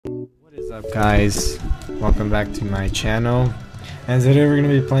What's up, guys? Welcome back to my channel. And today we're gonna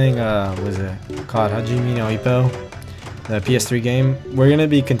be playing what is it called, Hajime no Ippo, the PS3 game. We're gonna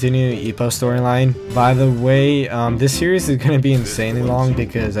be continuing Ippo storyline. By the way, this series is gonna be insanely long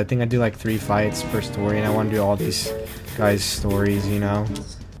because I think I do like 3 fights per story, and I want to do all these guys' stories. You know,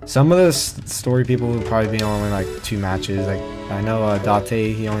 some of the story people will probably be only like 2 matches. Like I know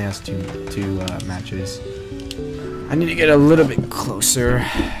Date, he only has two matches. I need to get a little bit closer.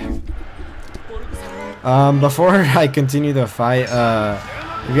 Before I continue the fight,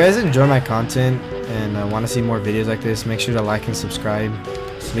 if you guys enjoy my content and want to see more videos like this, make sure to like and subscribe,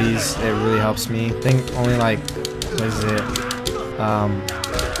 please. It really helps me. I think only like, what is it?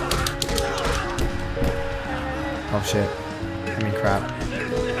 Oh shit. I mean crap.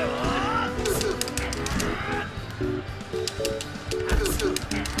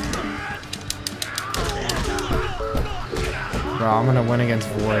 Bro, I'm gonna win against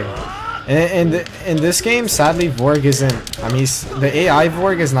Vorg. And in this game, sadly, Vorg isn't. I mean, the AI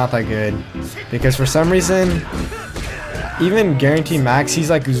Vorg is not that good because for some reason, even Guarantee Max, he's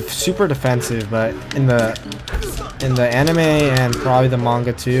like super defensive. But in the anime and probably the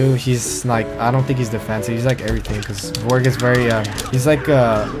manga too, he's like, I don't think he's defensive. He's like everything because Vorg is very. He's like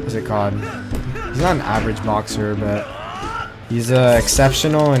what's it called? He's not an average boxer, but he's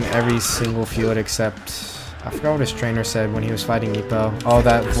exceptional in every single field except. I forgot what his trainer said when he was fighting Ippo. Oh,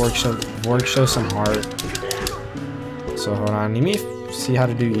 that Vorg shows some heart. So hold on, let me see how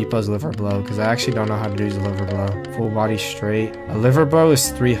to do Ippo's liver blow because I actually don't know how to do his liver blow. Full body straight. A liver blow is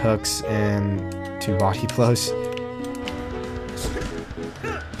 3 hooks and 2 body blows.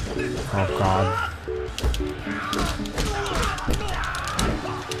 Oh god.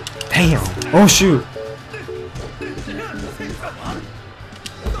 Damn. Oh shoot.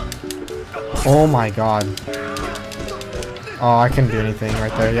 Oh my god. Oh, I couldn't do anything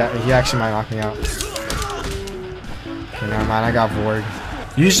right there. Yeah, he actually might knock me out. Okay, never mind. I got Vorg.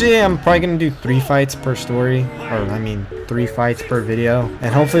 Usually, I'm probably gonna do 3 fights per story, or I mean, 3 fights per video,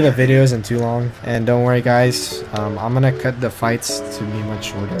 and hopefully the video isn't too long. And don't worry, guys. I'm gonna cut the fights to be much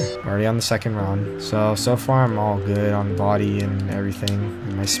shorter. Already on the 2nd round. So far, I'm all good on body and everything.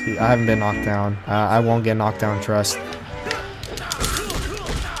 And my speed. I haven't been knocked down. I won't get knocked down. Trust.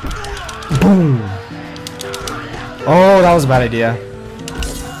 Boom! Oh, that was a bad idea.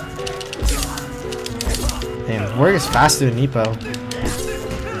 Damn, Vorg is faster than Ippo.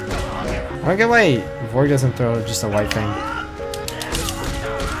 I don't get why Vorg doesn't throw just a white thing.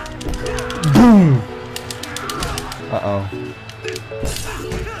 Boom! Uh-oh.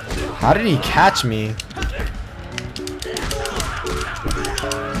 How did he catch me?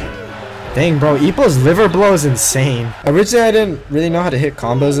 Dang, bro, Ippo's liver blow is insane. Originally, I didn't really know how to hit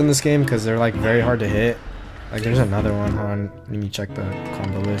combos in this game because they're like very hard to hit. Like, there's another one. Hold on, let me check the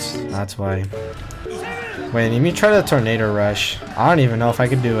combo list. That's why. Wait, let me try the tornado rush. I don't even know if I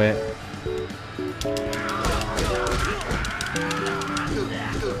could do it.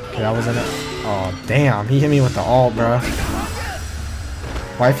 Okay, that wasn't it. Oh, damn, he hit me with the ult, bro.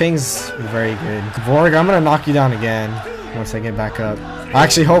 Whitefang's very good. Vorg, I'm gonna knock you down again once I get back up. I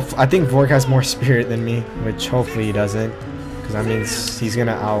think Vorg has more spirit than me, which hopefully he doesn't. Because that means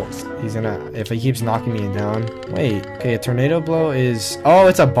if he keeps knocking me down. Wait, okay, a tornado blow is, oh,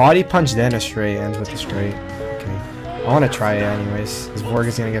 it's a body punch then a straight, ends with a straight. Okay, I want to try it anyways, because Vorg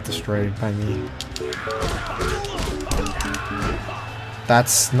is going to get destroyed by me.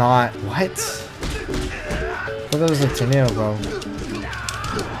 That's not, what? I thought that was a tornado blow.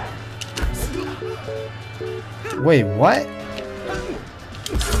 Wait, what?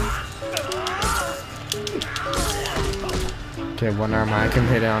 Okay, one arm. I can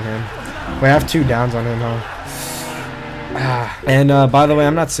hit it on him. Wait, I have 2 downs on him, huh? And by the way,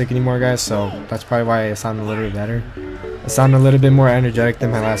 I'm not sick anymore, guys, so that's probably why I sound a little bit better. I sound a little bit more energetic than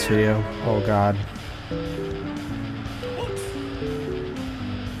my last video. Oh god.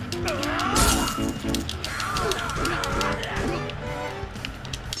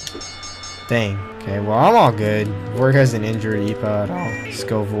 Dang. Okay, well, I'm all good. Vorg hasn't injured Ippo at all. Let's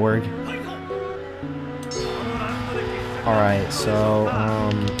go, Vorg. Alright, so,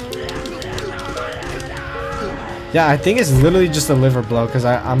 yeah, I think it's literally just a liver blow, because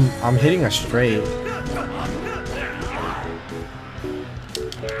I'm hitting a straight.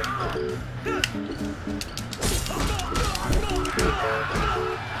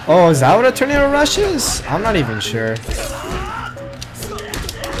 Oh, is that what a tornado rush is? I'm not even sure.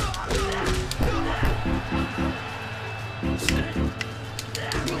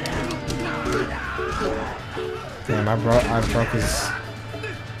 Damn, I broke his...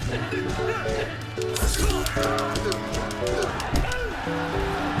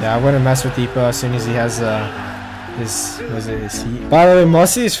 Yeah, I wouldn't mess with Ippo as soon as he has his heat. By the way,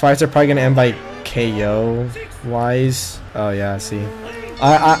 most of these fights are probably gonna end by KO wise. Oh yeah, I see.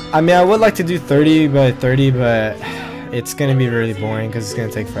 I mean, I would like to do 30 by 30, but it's gonna be really boring because it's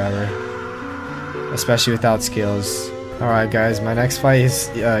gonna take forever, especially without skills. Alright guys, my next fight is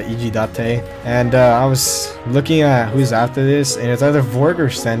Ijidate, and I was looking at who's after this, and it's either Vorg or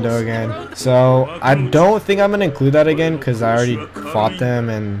Sendo again. So I don't think I'm gonna include that again because I already fought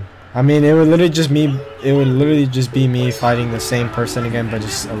them, and I mean it would literally just be me fighting the same person again, but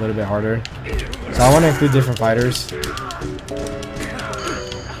just a little bit harder. So I want to include different fighters.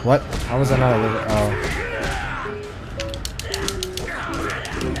 What? How was that not a little? Oh.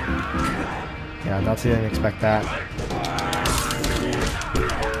 Yeah, that's didn't expect that.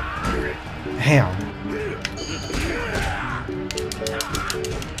 Damn.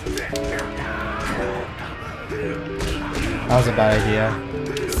 That was a bad idea.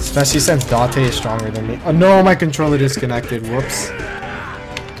 Especially since Date is stronger than me. Oh no, my controller disconnected. Whoops.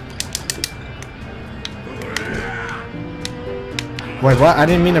 Wait, what? I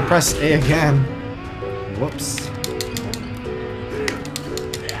didn't mean to press A again. Whoops.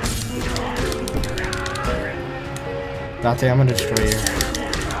 Date, I'm gonna destroy you.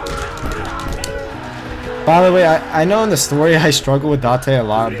 By the way, I know in the story I struggle with Date a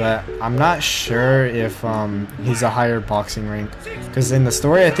lot, but I'm not sure if he's a higher boxing rank. Because in the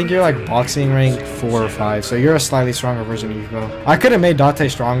story, I think you're like boxing rank 4 or 5, so you're a slightly stronger version of Ippo. I could have made Date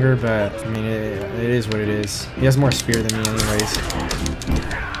stronger, but I mean, it is what it is. He has more spear than me anyways.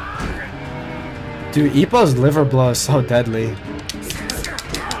 Dude, Ippo's liver blow is so deadly.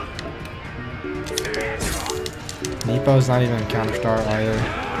 Ippo's not even counter star either.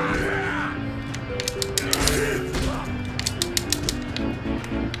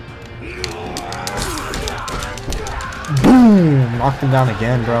 Boom! Knocked him down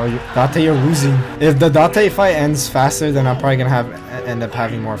again, bro. Date, you're losing. If the Date fight ends faster, then I'm probably gonna end up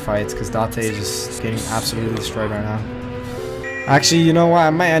having more fights because Date is just getting absolutely destroyed right now. Actually, you know what? I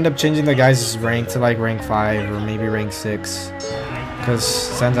might end up changing the guy's rank to like rank 5 or maybe rank 6. Because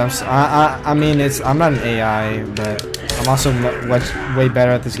since I mean, I'm not an AI, but I'm also way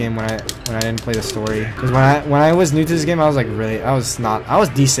better at this game when I didn't play the story. Because when I was new to this game, I was like I was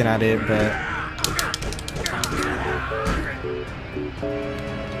decent at it, but.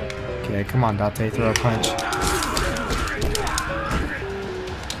 Okay, come on, Date, throw a punch.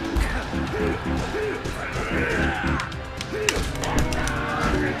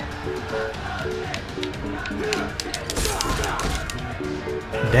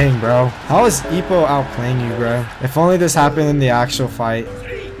 Dang, bro. How is Ippo outplaying you, bro? If only this happened in the actual fight.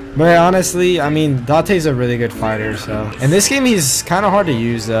 But honestly, I mean, Date's a really good fighter, so. In this game, he's kind of hard to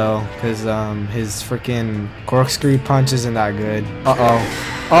use, though. Because his freaking corkscrew punch isn't that good. Uh-oh.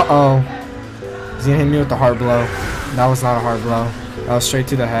 Uh-oh. He's gonna hit me with the hard blow. That was not a hard blow. That was straight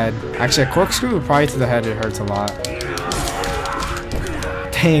to the head. Actually, a corkscrew probably to the head, it hurts a lot.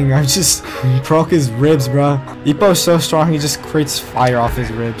 Dang, I just broke his ribs, bro. Ippo's so strong, he just creates fire off his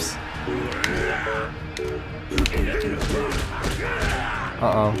ribs.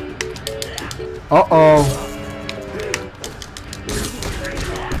 Uh-oh. Uh-oh.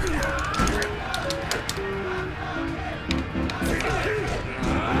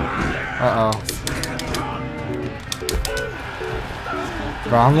 Uh-oh.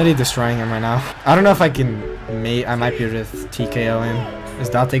 Bro, I'm literally destroying him right now. I don't know if I might be able to TKO him. Is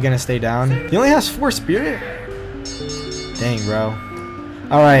Date gonna stay down? He only has 4 spirit? Dang, bro.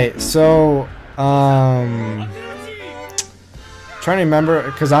 Alright, so trying to remember,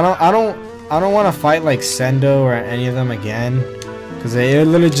 because I don't want to fight like Sendo or any of them again, because it would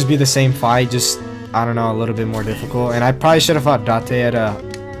literally just be the same fight, just I don't know, a little bit more difficult. And I probably should have fought Date at a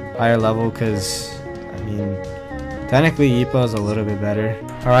higher level, because I mean technically Ippo is a little bit better.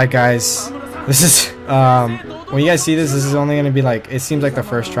 Alright guys, this is when you guys see this is only gonna be like, it seems like the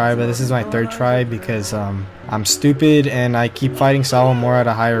first try, but this is my 3rd try because I'm stupid and I keep fighting Sawamura at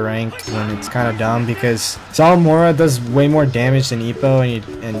a higher rank when it's kind of dumb, because Sawamura does way more damage than Ippo,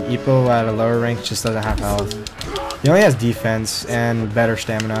 and Ippo at a lower rank just doesn't have health. He only has defense and better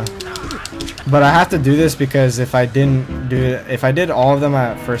stamina. But I have to do this because if I did all of them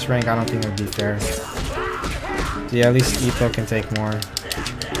at 1st rank, I don't think it would be fair. So yeah, at least Ippo can take more.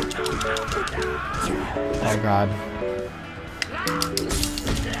 Oh god.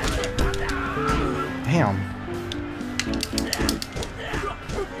 Damn.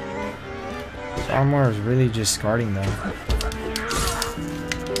 Sawamura is really just guarding though.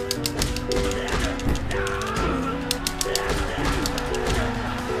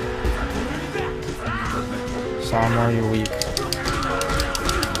 Sawamura, you're weak.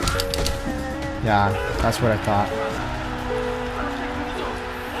 Yeah, that's what I thought.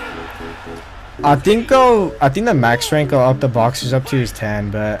 I think the max rank I'll up the boxers up to is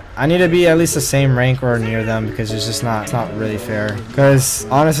 10, but I need to be at least the same rank or near them because it's just not really fair. Because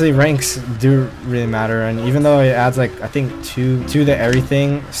honestly, ranks do really matter, and even though it adds like I think 2 to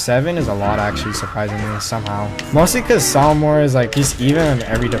everything, 7 is a lot actually, surprisingly somehow. Mostly because Sawamura is like he's even in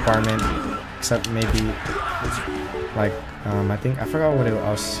every department except maybe like I think I forgot what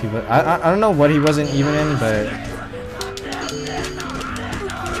else he was. I don't know what he wasn't even in, but.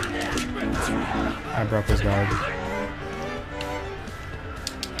 I broke his guard.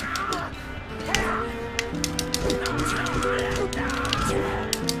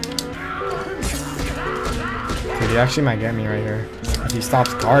 Dude, he actually might get me right here. If he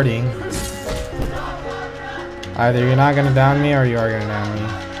stops guarding. Either you're not gonna down me or you are gonna down me.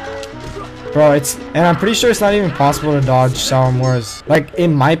 Bro, and I'm pretty sure it's not even possible to dodge Sawamura's. Like, it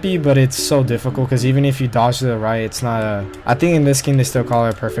might be, but it's so difficult because even if you dodge to the right, it's not a... I think in this game they still call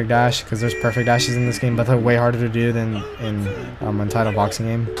it a perfect dash because there's perfect dashes in this game, but they're way harder to do than in Untitled Boxing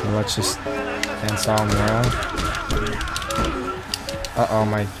Game. So let's just end Sawamura. Uh-oh,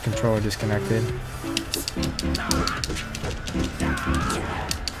 my controller disconnected.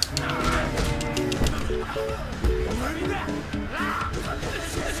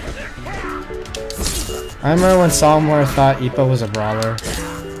 I remember when Sawamura thought Ippo was a brawler.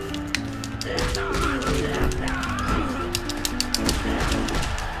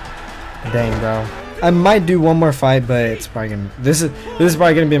 Dang, bro. I might do one more fight, but it's probably gonna. This is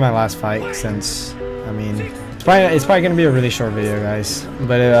probably gonna be my last fight since I mean it's probably gonna be a really short video, guys.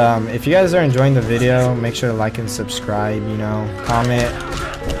 But if you guys are enjoying the video, make sure to like and subscribe. You know, comment.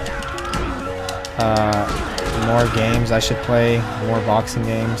 More games I should play. More boxing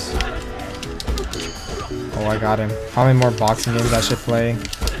games. Oh, I got him. How many more boxing games I should play?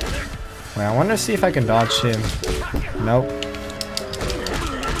 Wait, I want to see if I can dodge him. Nope.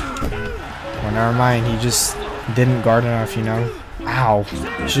 Well, never mind. He just didn't guard enough, you know? Ow.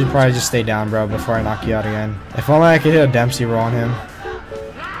 You should probably just stay down, bro, before I knock you out again. If only I could hit a Dempsey roll on him.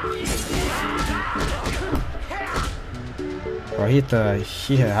 Bro,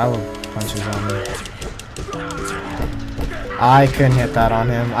 he hit hella punches on me. I couldn't hit that on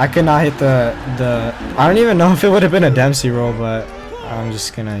him. I could not hit the I don't even know if it would have been a Dempsey roll, but I'm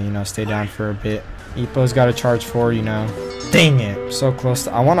just gonna, you know, stay down for a bit. Ippo's got to charge 4, you know. Dang it. So close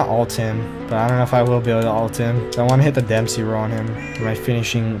to... I want to ult him, but I don't know if I will be able to ult him. So I want to hit the Dempsey roll on him for my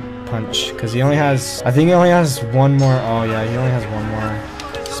finishing punch. Because he only has... I think he only has one more... Oh, yeah. He only has one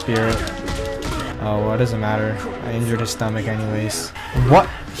more spirit. Oh, well, it doesn't matter. I injured his stomach anyways. What?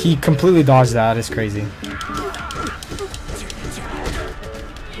 He completely dodged that. It's crazy.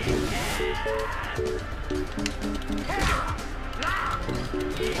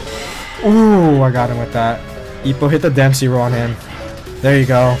 Ooh, I got him with that. Ippo hit the Dempsey roll on him. There you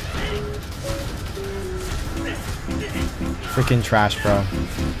go. Freaking trash, bro.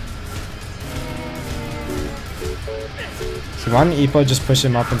 So why didn't Ippo just push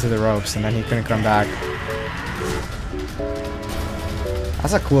him up into the ropes and then he couldn't come back?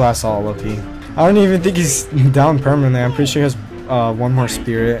 That's a cool ass ult, Loki. I don't even think he's down permanently. I'm pretty sure he has one more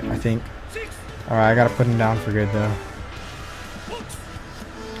spirit, I think. Alright, I gotta put him down for good though.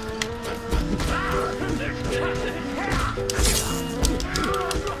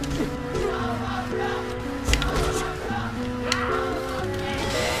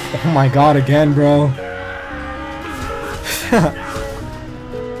 Oh my god, again, bro.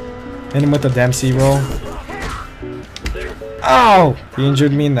 Hit him with the Dempsey roll. Oh! He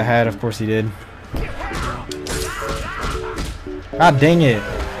injured me in the head. Of course he did. God dang it.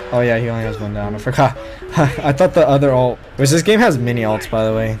 Oh yeah, he only has one down. I forgot. I thought the other ult... Which this game has mini ults, by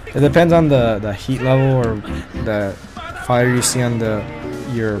the way. It depends on the heat level or the fire you see on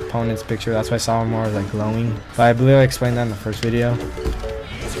your opponent's picture. That's why Sawamura is like glowing. But I believe I explained that in the first video.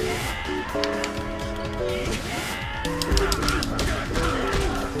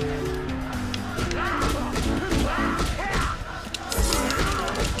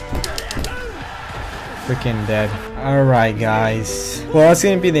 Freaking dead. Alright, guys. Well, that's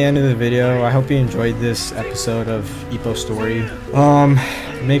gonna be the end of the video. I hope you enjoyed this episode of Ippo Story.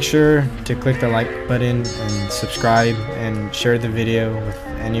 Make sure to click the like button and subscribe and share the video with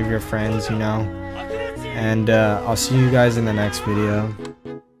any of your friends, you know. And I'll see you guys in the next video.